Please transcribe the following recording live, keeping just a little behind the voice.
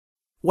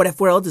What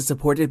If World is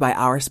supported by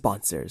our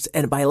sponsors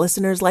and by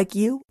listeners like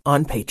you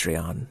on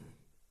Patreon.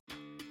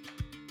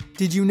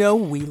 Did you know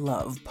we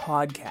love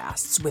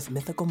podcasts with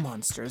mythical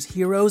monsters,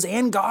 heroes,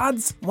 and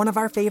gods? One of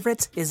our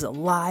favorites is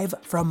Live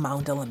from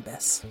Mount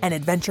Olympus, an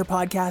adventure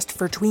podcast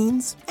for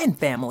tweens and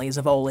families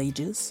of all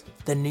ages.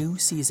 The new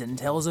season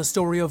tells a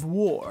story of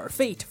war,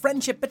 fate,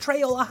 friendship,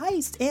 betrayal, a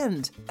heist,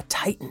 and a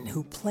titan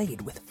who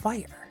played with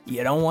fire.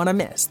 You don't want to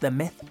miss the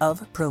myth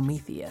of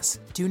Prometheus.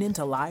 Tune in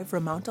to Live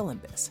from Mount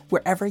Olympus,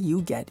 wherever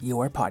you get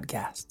your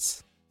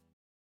podcasts.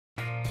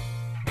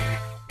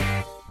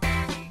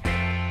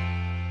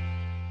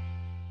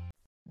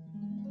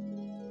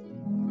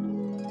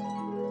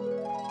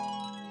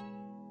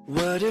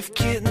 What if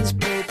kittens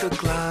played the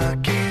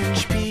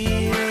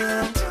glockenspiel?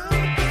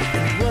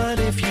 And what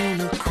if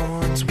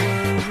unicorns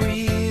were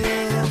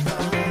real?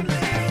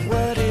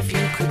 What if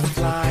you could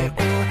fly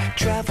or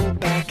travel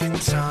back in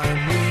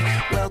time? We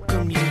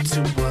welcome you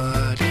to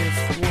What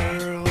If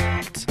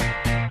World.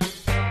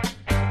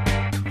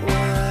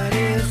 What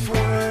If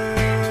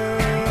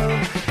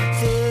World?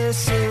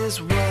 This is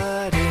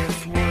What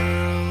If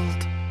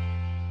World.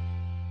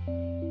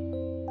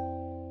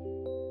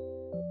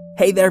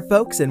 Hey there,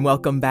 folks, and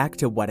welcome back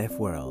to What If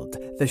World,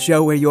 the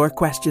show where your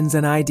questions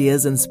and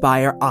ideas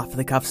inspire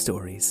off-the-cuff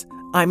stories.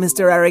 I'm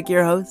Mr. Eric,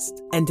 your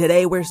host, and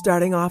today we're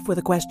starting off with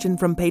a question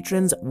from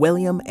patrons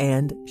William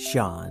and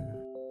Sean.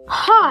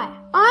 Hi,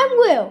 I'm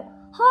Will.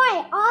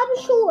 Hi, I'm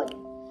Sean.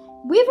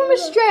 We're from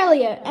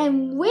Australia,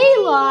 and we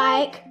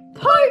like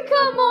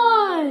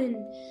Pokemon.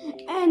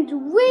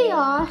 And we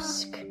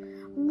ask,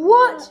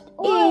 what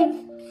if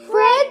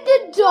Fred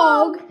the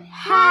dog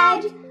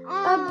had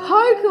a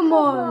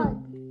Pokemon?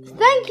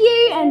 Thank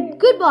you and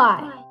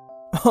goodbye.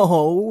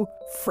 Oh,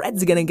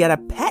 Fred's gonna get a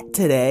pet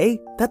today.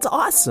 That's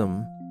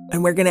awesome.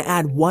 And we're gonna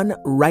add one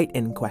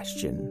write-in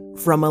question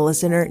from a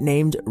listener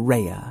named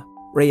Rhea.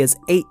 Rhea's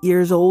 8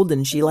 years old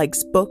and she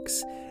likes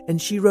books,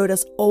 and she wrote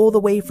us all the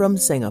way from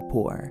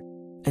Singapore.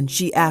 And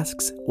she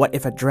asks, what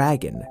if a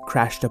dragon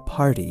crashed a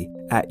party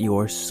at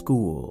your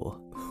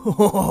school?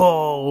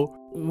 Oh,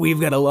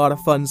 we've got a lot of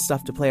fun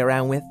stuff to play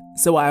around with,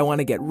 so I want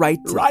to get right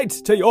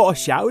to your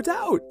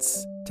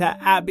shout-outs. To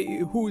Abby,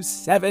 who's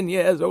 7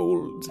 years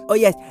old. Oh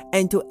yes,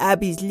 and to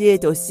Abby's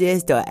little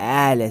sister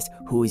Alice,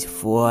 who's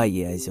 4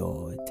 years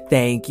old.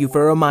 Thank you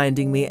for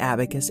reminding me,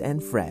 Abacus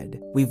and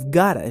Fred. We've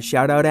gotta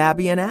shout out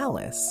Abby and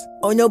Alice.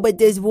 Oh no, but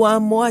there's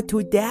one more to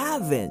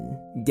Davin.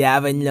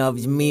 Davin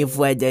loves me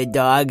for the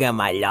dog and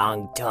my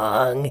long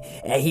tongue.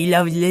 And he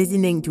loves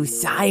listening to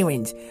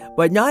sirens,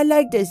 but not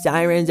like the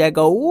sirens that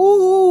go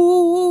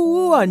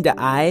woo on the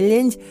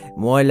islands.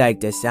 More like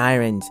the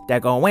sirens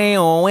that go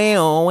wah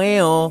wah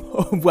wah.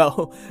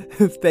 Well,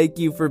 thank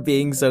you for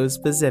being so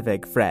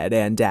specific, Fred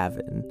and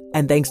Davin.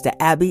 And thanks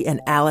to Abby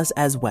and Alice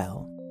as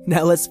well.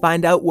 Now let's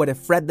find out what if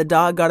Fred the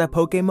dog got a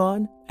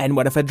Pokemon, and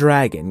what if a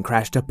dragon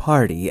crashed a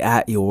party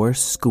at your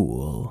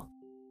school.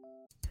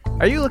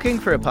 Are you looking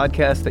for a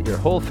podcast that your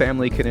whole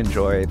family can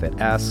enjoy that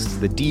asks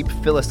the deep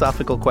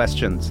philosophical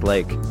questions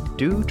like,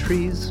 do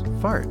trees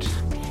fart?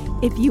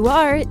 If you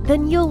are,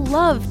 then you'll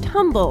love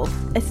Tumble,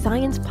 a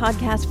science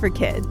podcast for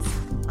kids.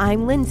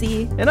 I'm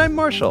Lindsay. And I'm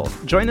Marshall.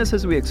 Join us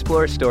as we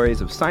explore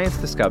stories of science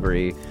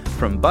discovery,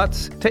 from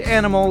butts to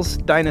animals,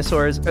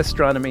 dinosaurs,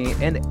 astronomy,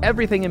 and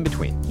everything in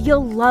between.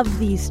 You'll love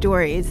these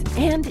stories,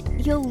 and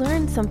you'll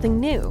learn something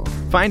new.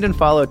 Find and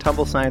follow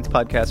Tumble Science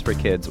Podcast for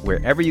Kids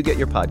wherever you get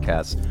your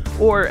podcasts,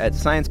 or at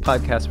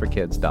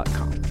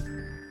sciencepodcastforkids.com.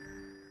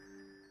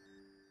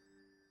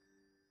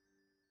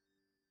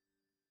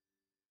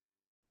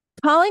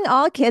 Calling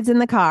all kids in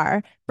the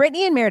car.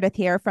 Brittany and Meredith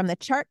here from the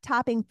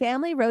chart-topping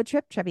Family Road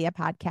Trip Trivia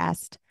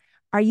Podcast.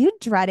 Are you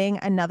dreading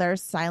another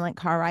silent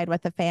car ride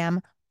with the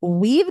fam?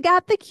 We've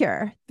got the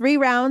cure. 3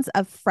 rounds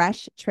of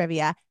fresh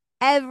trivia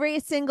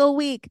every single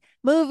week.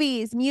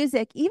 Movies,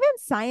 music, even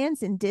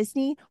science and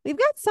Disney. We've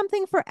got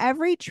something for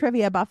every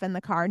trivia buff in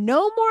the car.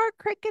 No more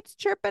crickets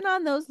chirping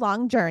on those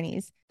long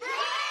journeys.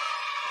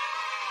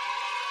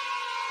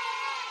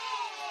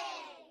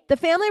 The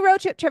Family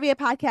Road Trip Trivia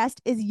Podcast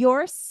is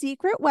your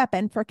secret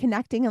weapon for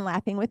connecting and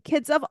laughing with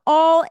kids of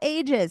all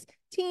ages.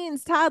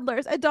 Teens,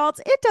 toddlers,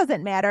 adults, it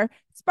doesn't matter.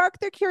 Spark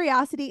their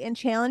curiosity and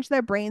challenge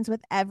their brains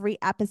with every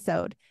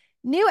episode.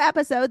 New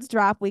episodes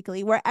drop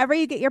weekly wherever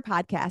you get your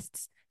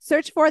podcasts.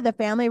 Search for the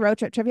Family Road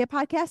Trip Trivia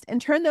Podcast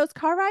and turn those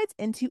car rides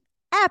into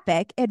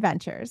epic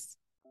adventures.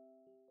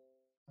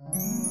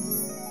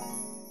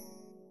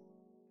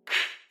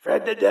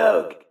 Fred the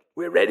dog,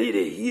 we're ready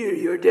to hear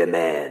your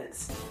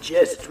demands.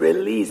 Just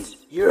release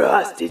your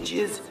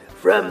hostages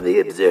from the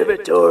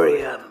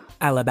observatorium.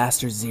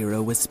 Alabaster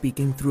Zero was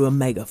speaking through a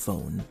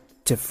megaphone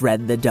to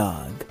Fred the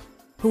dog,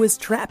 who was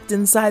trapped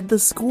inside the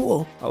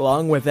school,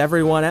 along with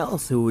everyone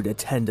else who'd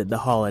attended the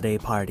holiday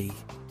party.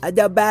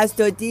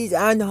 Alabaster, these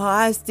aren't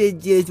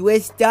hostages. We're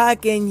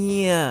stuck in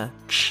here.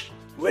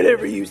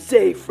 Whatever you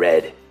say,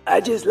 Fred. I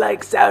just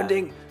like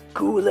sounding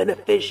cool and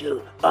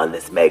official on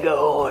this mega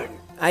horn.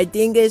 I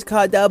think it's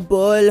called a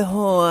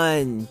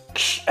bullhorn.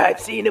 I've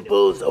seen a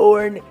bull's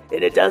horn,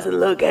 and it doesn't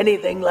look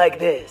anything like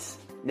this.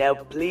 Now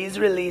please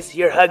release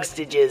your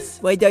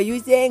hugstages. Wait, are you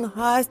saying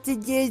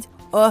hostages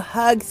or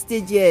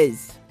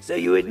hugstages? So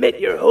you admit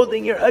you're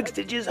holding your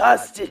hugstages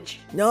hostage?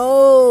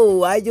 No,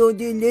 why don't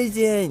you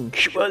listen?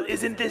 Well,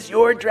 isn't this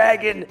your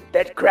dragon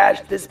that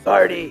crashed this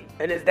party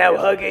and is now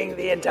hugging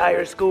the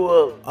entire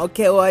school?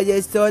 Okay, well,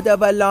 it's sort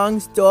of a long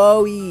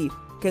story.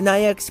 Can I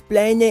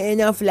explain it in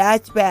a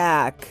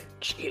flashback?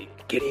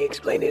 Can you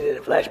explain it in a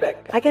flashback?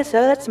 I guess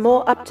so. That's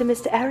more up to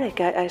Mr. Eric,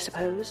 I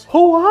suppose.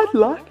 Oh, I'd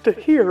like to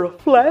hear a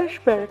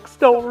flashback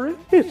story.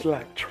 It's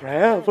like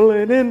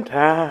traveling in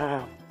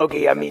time.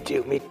 Okay, yeah, me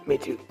too. Me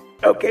too.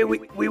 Okay,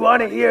 we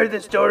want to hear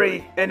the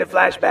story in a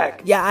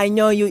flashback. Yeah, I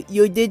know you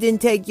didn't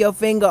take your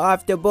finger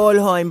off the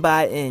bullhorn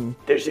button.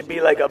 There should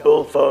be like a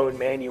bullphone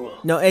manual.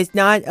 No, it's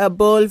not a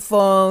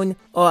bullphone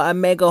or a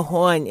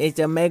megahorn. It's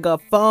a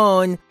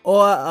megaphone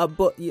or a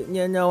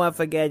you know what,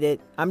 forget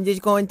it. I'm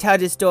just going to tell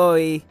the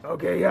story.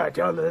 Okay, yeah,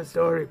 tell the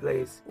story,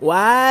 please.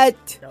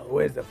 What? No,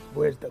 where's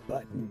the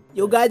button?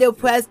 You gotta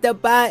press the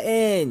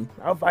button.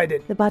 I'll find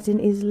it. The button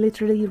is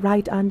literally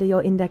right under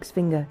your index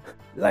finger.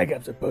 Like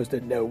I'm supposed to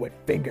know what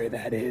finger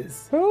that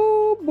is.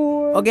 Oh,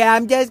 boy. Okay,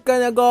 I'm just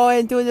gonna go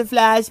into the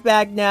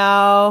flashback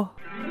now.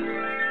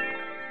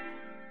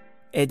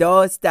 It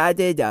all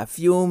started a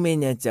few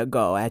minutes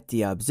ago at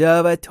the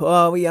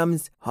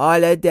Observatorium's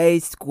holiday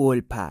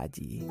school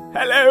party.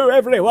 Hello,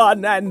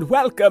 everyone, and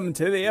welcome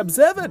to the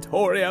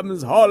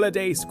Observatorium's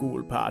holiday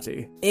school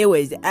party. It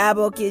was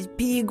Abacus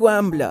P.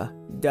 Grumbler,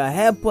 the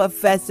head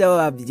professor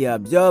of the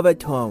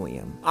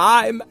Observatorium.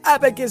 I'm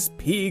Abacus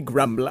P.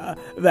 Grumbler,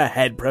 the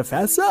head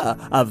professor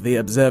of the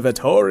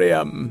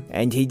Observatorium.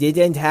 And he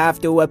didn't have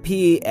to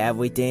repeat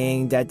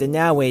everything that the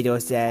narrator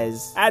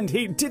says. And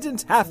he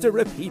didn't have to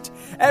repeat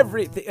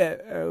everything.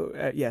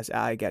 Yes,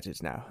 I get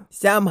it now.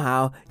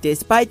 Somehow,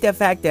 despite the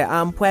fact that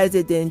I'm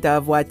president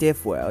of What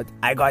If World,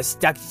 I got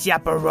stuck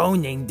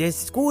chaperoning this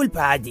school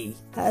party.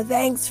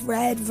 Thanks,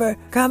 Fred, for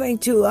coming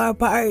to our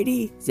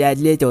party, said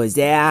little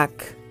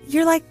Zach.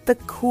 You're like the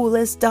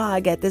coolest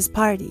dog at this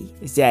party,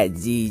 said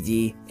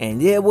Zizi,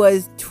 and it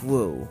was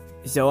true.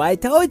 So I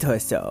told her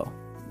so.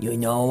 You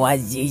know what,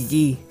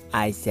 Zizi?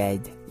 I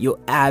said, you're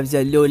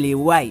absolutely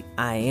right.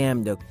 I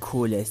am the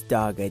coolest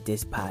dog at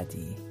this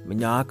party.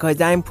 Not because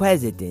I'm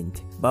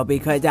president, but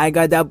because I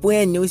got a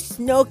brand new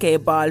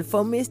Snowcake ball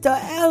from Mr.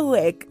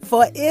 Eric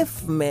for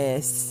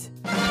Ifmas.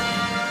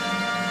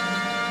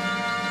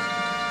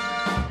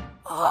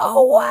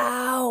 Oh,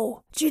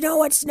 wow. Do you know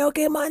what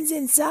Snowcakemon's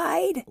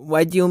inside?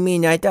 What do you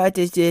mean? I thought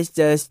it's just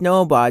a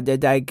snowball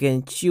that I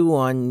can chew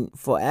on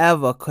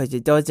forever because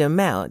it doesn't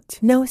melt.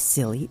 No,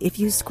 silly. If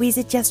you squeeze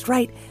it just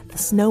right, the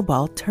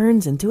snowball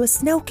turns into a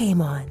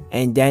Snowcakemon.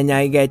 And then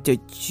I get to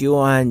chew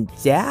on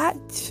that?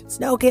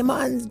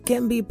 Snowcakemons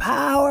can be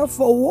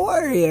powerful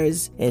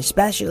warriors,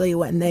 especially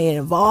when they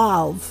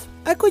evolve.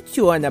 I could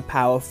chew on a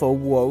powerful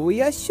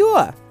warrior,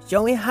 sure.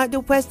 Show me how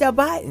to press the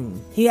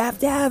button. You have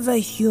to have a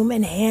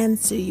human hand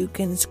so you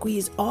can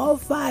squeeze all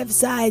 5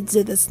 sides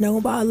of the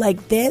snowball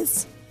like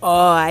this?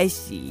 Oh, I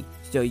see.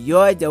 So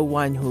you're the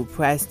one who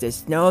pressed the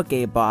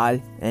Snowcake ball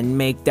and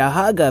make the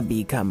Hugger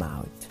Bee come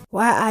out.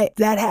 Why,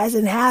 that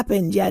hasn't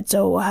happened yet,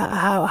 so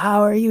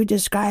how are you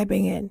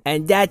describing it?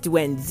 And that's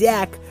when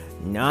Zach,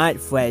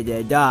 not Fred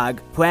the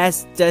dog,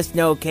 pressed the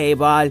Snowcake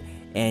ball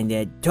and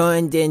it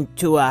turned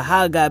into a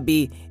Hugger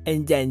Bee,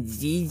 and then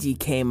Zizi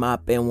came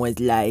up and was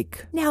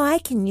like, now I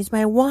can use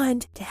my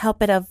wand to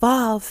help it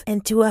evolve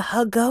into a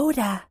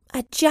Huggoda,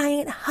 a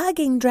giant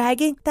hugging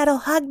dragon that'll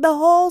hug the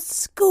whole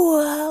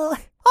school.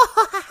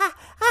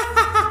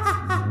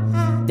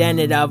 Then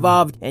it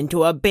evolved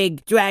into a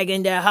big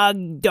dragon that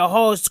hugged the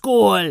whole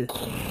school.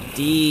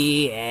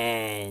 The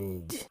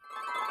end.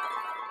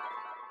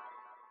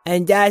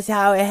 And that's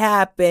how it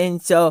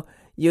happened, so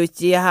you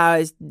see how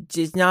it's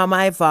just not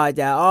my fault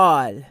at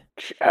all.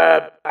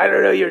 I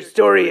don't know, your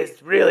story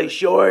is really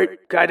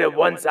short, kind of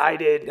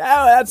one-sided.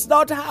 No, that's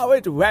not how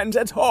it went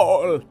at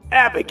all.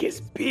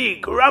 Abacus P.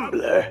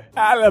 Grumbler.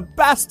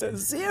 Alabaster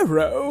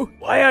Zero.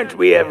 Why aren't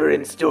we ever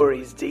in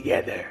stories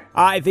together?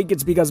 I think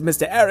it's because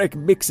Mr. Eric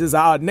mixes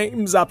our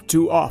names up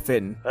too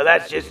often. Well,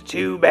 that's just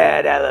too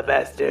bad,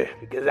 Alabaster,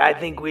 because I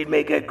think we'd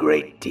make a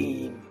great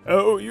team.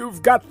 Oh,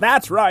 you've got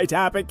that right,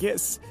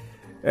 Abacus.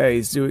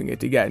 He's doing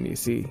it again, you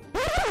see.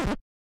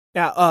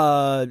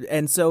 Now,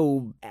 and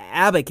so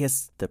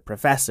Abacus, the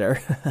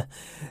professor,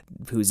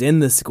 who's in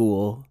the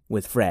school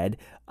with Fred,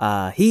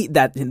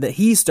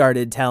 he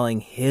started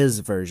telling his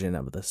version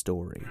of the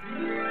story.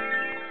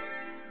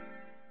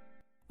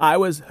 I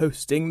was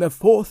hosting the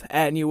 4th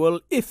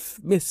annual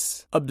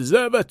Ifmas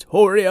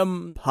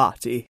Observatorium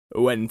party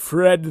when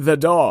Fred the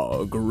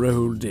dog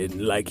rolled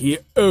in like he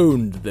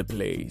owned the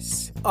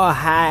place. Oh,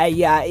 hi,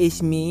 yeah,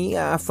 it's me,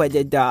 Fred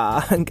the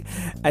dog.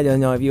 I don't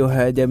know if you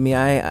heard of me.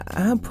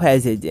 I'm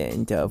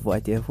president of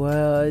What If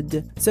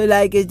World. So,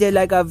 is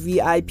there a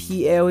VIP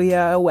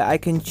area where I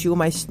can chew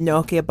my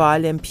Snowcake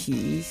ball in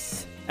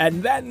peace?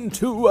 And then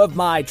two of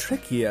my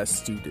trickier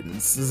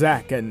students,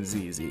 Zack and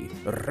Zizi,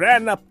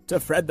 ran up to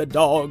Fred the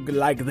dog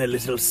like the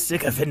little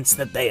sycophants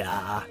that they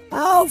are.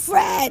 Oh,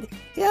 Fred,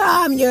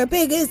 I'm your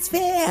biggest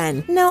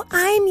fan. No,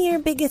 I'm your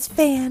biggest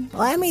fan.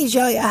 Let me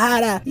show you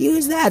how to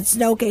use that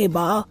Snokey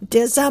ball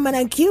to summon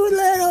a cute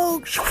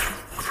little...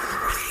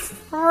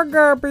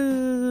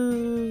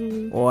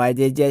 Huggabee. What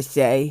did you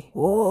say?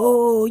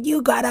 Oh,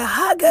 you got a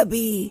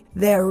Huggabee.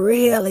 They're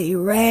really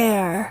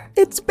rare.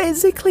 It's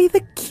basically the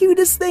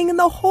cutest thing in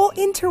the whole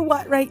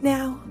interwhat right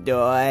now.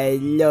 Oh,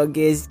 look,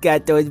 it's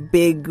got those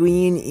big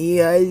green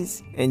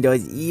ears and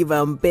those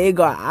even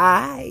bigger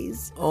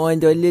eyes. Oh,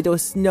 and the little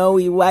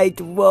snowy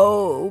white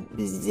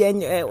robes.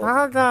 And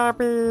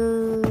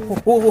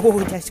Huggabee.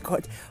 Oh, that's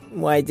good.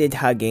 Why is it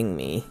hugging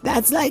me?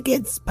 That's like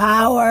its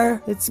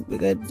power. It's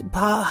good.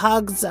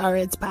 Hugs are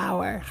its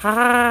power.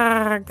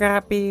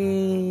 Huggabee.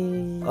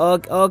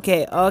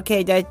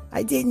 Okay. That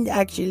I didn't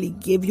actually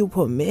give you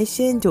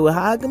permission to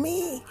hug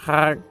me.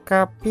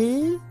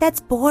 Huggabee.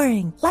 That's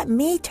boring. Let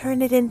me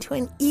turn it into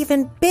an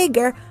even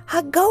bigger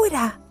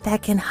Huggoda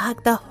that can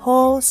hug the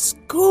whole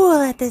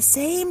school at the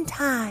same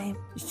time.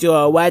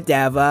 Sure,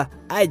 whatever.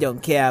 I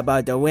don't care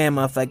about the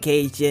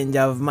ramifications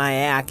of my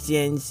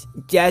actions.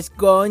 Just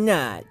go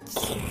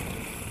nuts.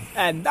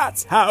 And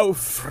that's how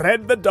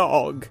Fred the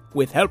dog,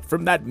 with help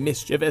from that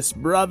mischievous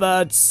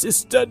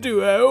brother-sister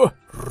duo,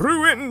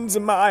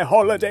 ruined my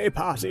holiday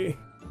party.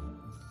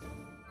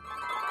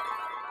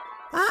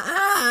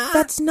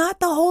 That's not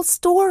the whole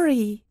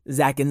story.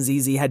 Zack and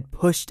Zizi had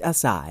pushed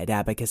aside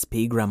Abacus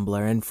P.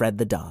 Grumbler and Fred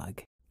the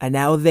dog, and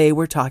now they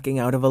were talking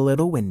out of a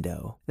little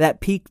window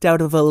that peeked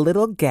out of a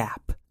little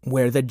gap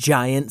where the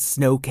giant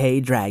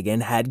Snokey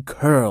dragon had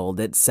curled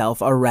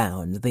itself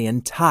around the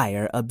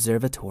entire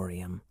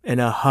observatorium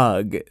in a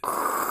hug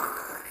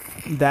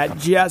that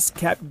just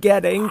kept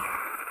getting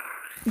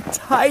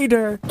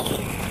tighter.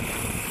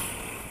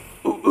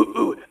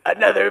 Ooh,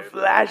 another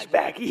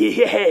flashback,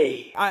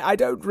 yay! I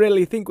don't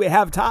really think we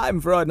have time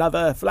for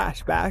another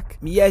flashback.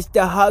 Yes,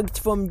 the hugs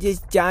from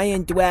this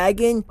giant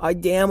dragon are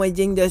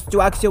damaging the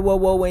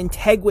structural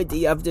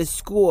integrity of the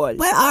school.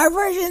 But our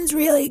version's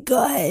really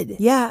good.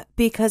 Yeah,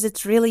 because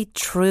it's really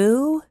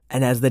true.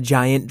 And as the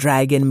giant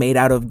dragon made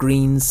out of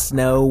green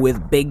snow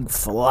with big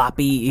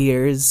floppy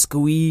ears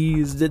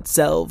squeezed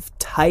itself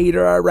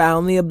tighter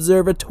around the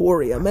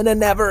observatorium in a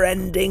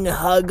never-ending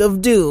hug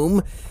of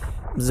doom,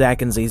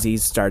 Zack and Zizi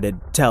started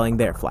telling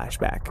their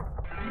flashback.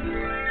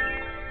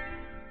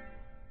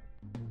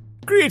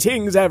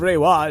 Greetings,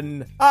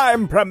 everyone!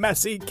 I'm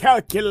Promessi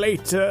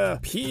Calculator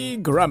P.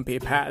 Grumpy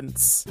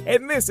Pants,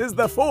 and this is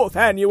the 4th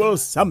annual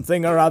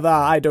something or other.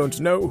 I don't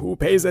know who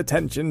pays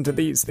attention to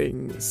these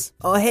things.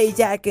 Oh, hey,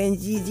 Zack and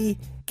Zizi.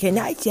 Can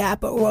I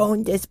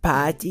chaperone this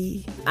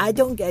party? I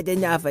don't get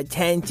enough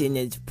attention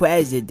as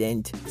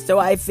president, so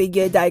I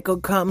figured I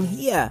could come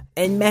here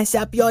and mess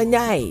up your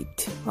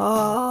night.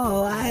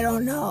 Oh, I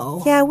don't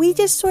know. Yeah, we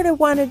just sort of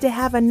wanted to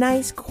have a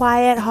nice,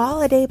 quiet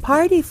holiday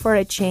party for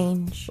a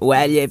change.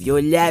 Well, if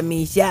you let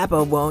me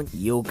chaperone,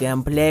 you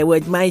can play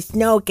with my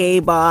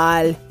Snokey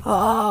ball.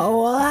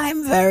 Oh, well,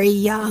 I'm very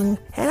young,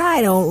 and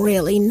I don't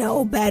really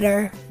know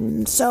better.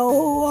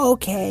 So,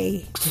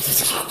 okay.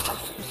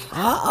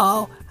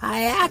 Uh-oh.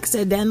 I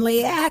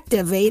accidentally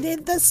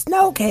activated the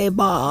Snokey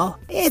ball.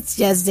 It's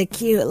just a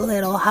cute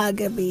little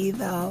Huggabee,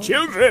 though.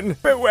 Children,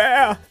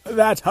 beware!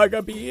 That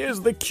Huggabee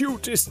is the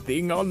cutest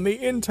thing on the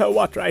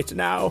interwhat right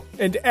now,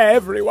 and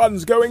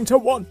everyone's going to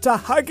want to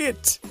hug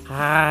it.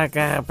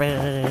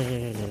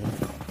 Huggabee.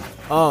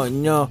 Oh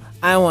no,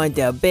 I want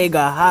a bigger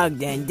hug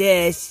than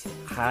this.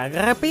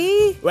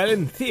 Huggabee? Well,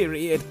 in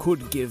theory, it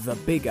could give a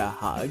bigger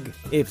hug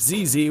if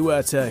Zizi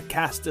were to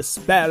cast a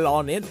spell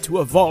on it to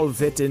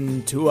evolve it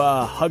into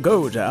a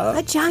Huggoda.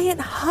 A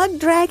giant hug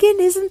dragon?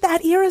 Isn't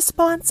that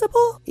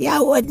irresponsible? Yeah,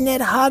 wouldn't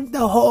it hug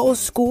the whole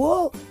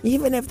school?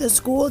 Even if the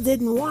school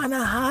didn't want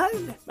a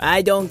hug?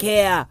 I don't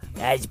care.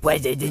 As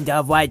president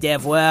of What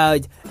If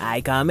World,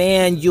 I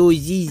command you,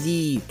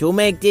 Zizi, to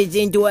make this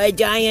into a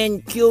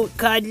giant, cute,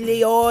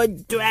 cuddly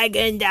old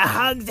dragon that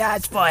hugs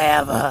us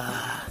forever.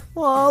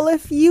 Well,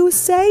 if you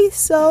say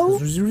so.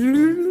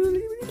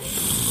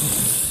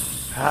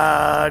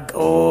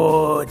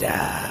 Huggoda.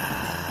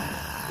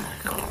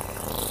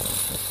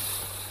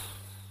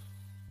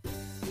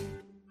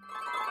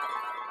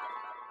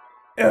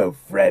 Oh,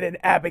 Fred and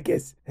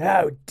Abacus,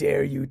 how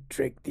dare you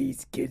trick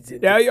these kids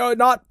into... Now you're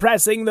not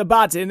pressing the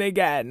button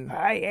again.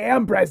 I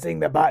am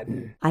pressing the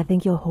button. I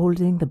think you're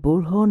holding the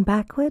bullhorn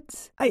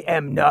backwards. I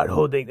am not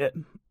holding it.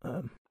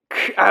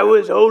 I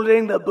was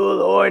holding the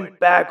bullhorn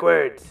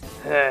backwards.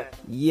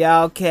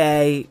 Yeah,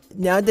 okay.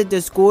 Now that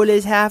the school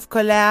is half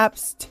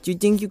collapsed, do you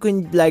think you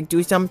can,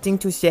 do something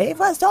to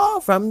save us all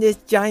from this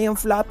giant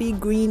floppy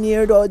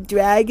green-eared old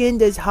dragon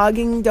that's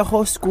hugging the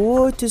whole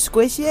school to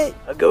squish it?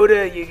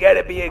 Huggoda, you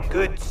gotta be a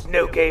good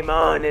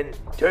Snokey-mon and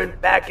turn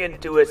back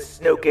into a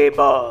Snokey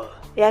ball.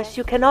 Yes,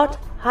 you cannot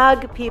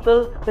hug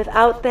people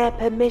without their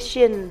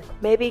permission.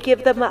 Maybe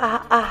give them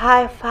a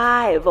high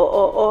five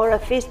or a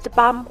fist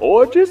bump.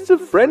 Or just a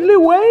friendly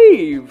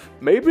wave.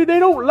 Maybe they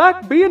don't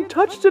like being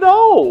touched at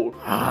all.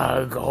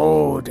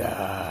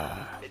 Hagoda.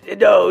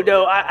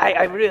 No,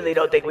 I really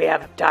don't think we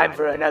have time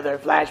for another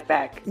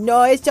flashback.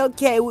 No, it's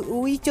okay.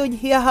 We should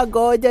hear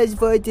Hagoda's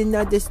version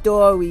of the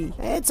story.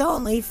 It's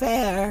only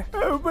fair.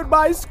 Oh, but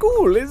my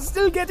school is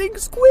still getting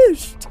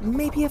squished.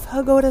 Maybe if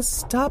Hagoda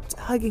stopped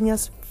hugging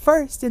us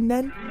first and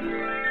then...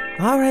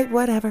 All right,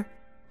 whatever.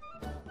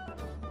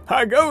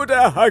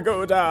 Hagoda,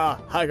 Hagoda,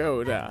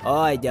 Hagoda.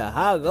 Oh, the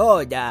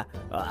Hagoda.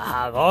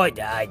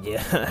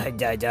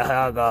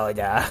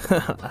 Hagoda.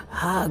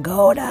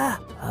 Hagoda.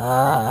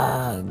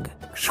 Hug.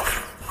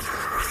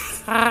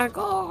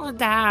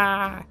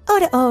 Hagoda.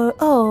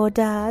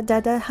 Da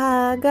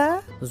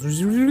haga.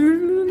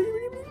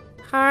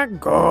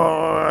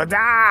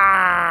 Hagoda.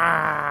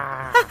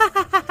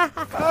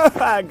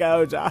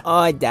 Hagoda.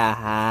 Oh, the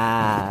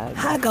hug.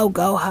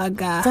 Hago-go,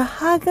 hugga. Da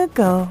haga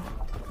go.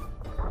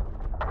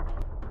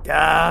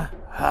 The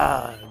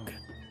hug.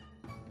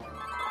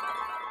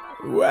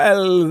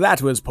 Well,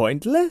 that was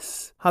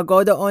pointless.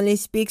 Hagoda only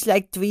speaks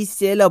like 3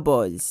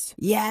 syllables.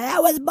 Yeah,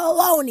 that was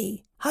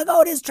baloney.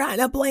 Hagoda's trying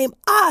to blame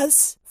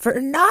us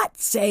for not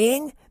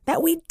saying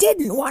that we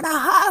didn't want a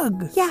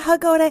hug. Yeah,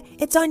 Hagoda,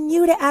 it's on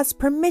you to ask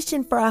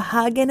permission for a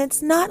hug, and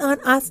it's not on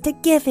us to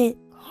give it.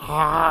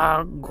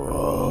 Hagoda.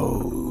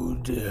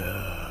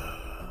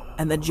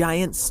 And the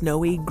giant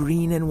snowy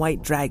green and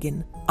white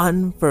dragon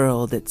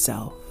unfurled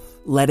itself,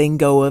 letting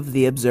go of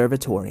the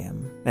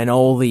observatorium and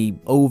all the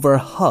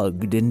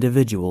over-hugged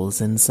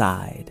individuals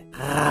inside.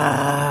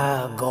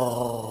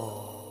 Hago.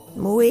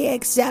 We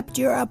accept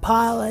your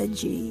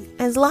apology.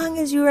 As long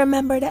as you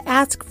remember to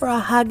ask for a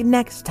hug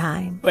next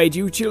time. Wait,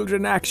 you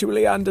children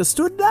actually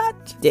understood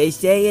that? They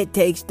say it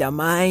takes the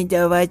mind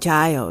of a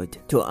child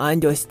to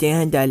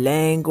understand the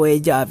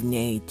language of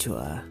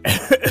nature.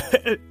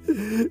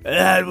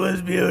 That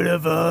was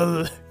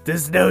beautiful. The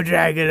snow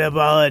dragon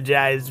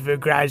apologized for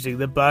crashing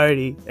the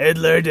party and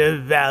learned a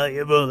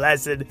valuable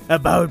lesson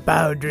about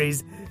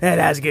boundaries and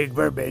asking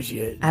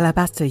permission.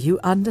 Alabaster, you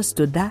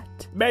understood that?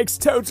 Makes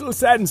total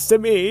sense to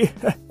me.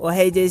 Well,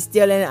 hey, there's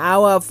still an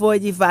hour and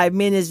 45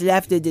 minutes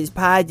left of this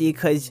party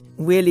because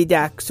really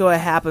that sort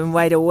of happened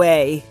right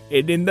away.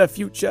 And in the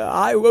future,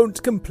 I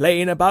won't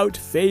complain about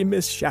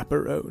famous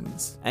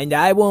chaperones. And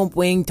I won't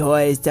bring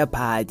toys to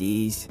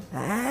parties.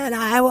 And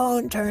I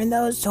won't turn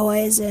those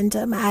toys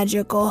into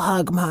magical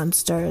hug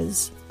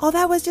monsters. Oh,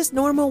 that was just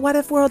normal What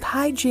If World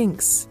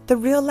hijinks. The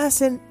real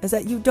lesson is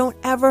that you don't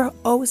ever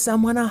owe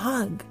someone a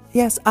hug.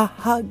 Yes, a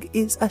hug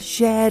is a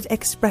shared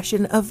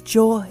expression of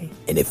joy.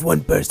 And if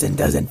one person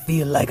doesn't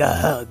feel like a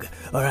hug,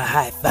 or a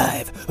high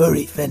five, or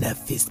even a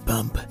fist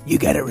bump, you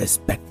gotta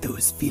respect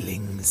those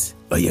feelings,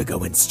 or you're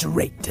going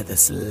straight to the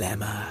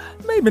slammer.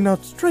 Maybe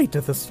not straight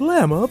to the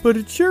slammer, but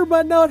it sure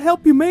might not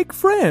help you make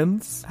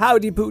friends.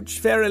 Howdy,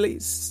 Pooch,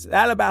 Fairelise,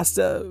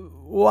 Alabaster.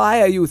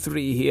 Why are you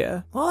 3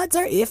 here? Well, it's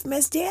our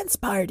Ifmas dance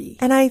party.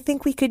 And I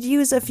think we could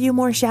use a few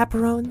more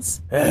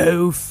chaperones.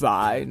 Oh,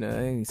 fine.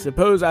 I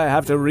suppose I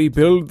have to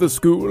rebuild the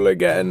school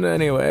again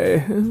anyway.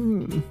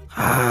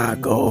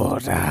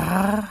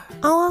 Hagoda.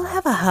 Oh, I'll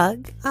have a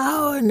hug.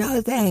 Oh,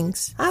 no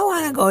thanks. I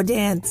want to go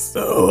dance.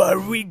 Oh, are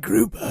we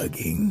group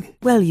hugging?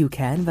 Well, you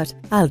can, but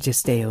I'll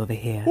just stay over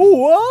here.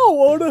 Oh, I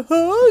want a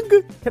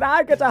hug. Can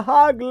I get a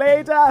hug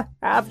later,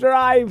 after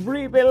I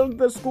rebuild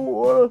the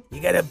school?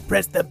 You gotta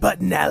press the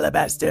button,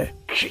 Alabaster.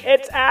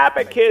 It's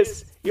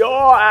Abacus.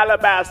 You're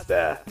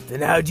Alabaster.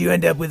 Then how'd you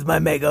end up with my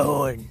mega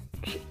horn?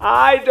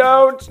 I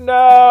don't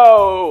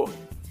know.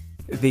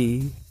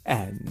 The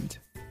end.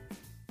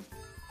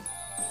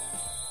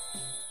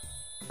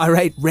 All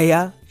right,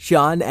 Rhea,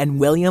 Sean, and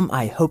William,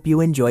 I hope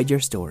you enjoyed your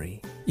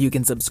story. You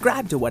can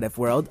subscribe to What If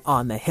World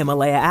on the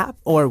Himalaya app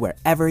or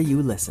wherever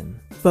you listen.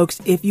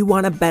 Folks, if you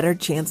want a better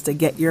chance to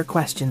get your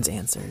questions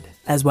answered,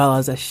 as well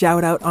as a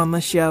shout out on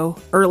the show,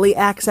 early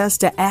access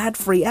to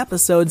ad-free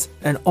episodes,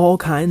 and all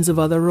kinds of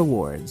other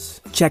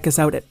rewards, check us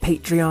out at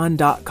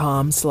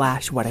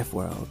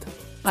patreon.com/whatifworld.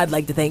 I'd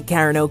like to thank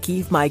Karen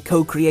O'Keefe, my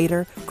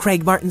co-creator,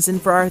 Craig Martinson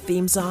for our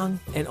theme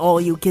song, and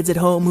all you kids at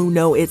home who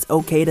know it's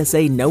okay to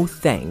say no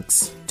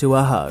thanks to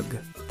a hug.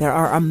 There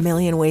are a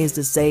million ways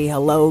to say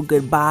hello,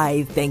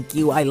 goodbye, thank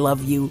you, I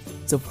love you,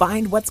 so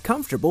find what's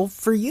comfortable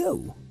for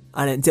you.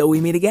 And until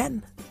we meet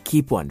again,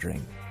 keep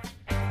wondering.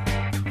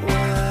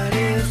 What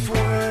if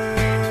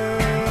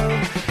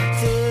world?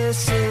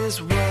 This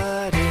is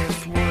What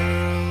If World.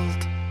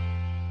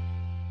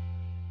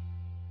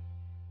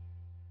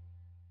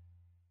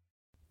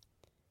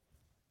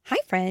 Hi,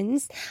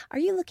 friends. Are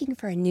you looking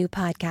for a new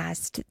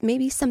podcast?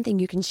 Maybe something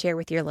you can share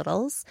with your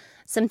littles?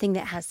 Something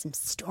that has some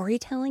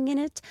storytelling in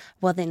it?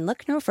 Well, then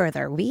look no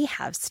further. We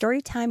have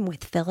Storytime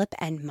with Philip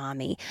and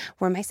Mommy,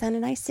 where my son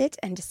and I sit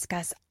and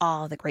discuss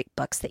all the great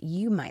books that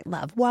you might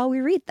love while we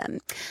read them.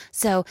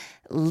 So,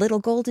 little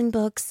golden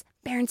books,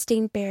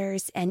 Berenstain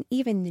Bears, and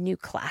even the new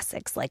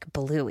classics like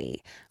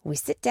Bluey. We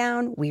sit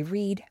down, we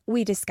read,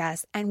 we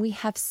discuss, and we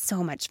have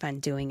so much fun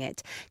doing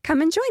it.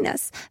 Come and join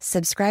us.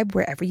 Subscribe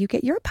wherever you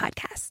get your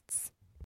podcasts.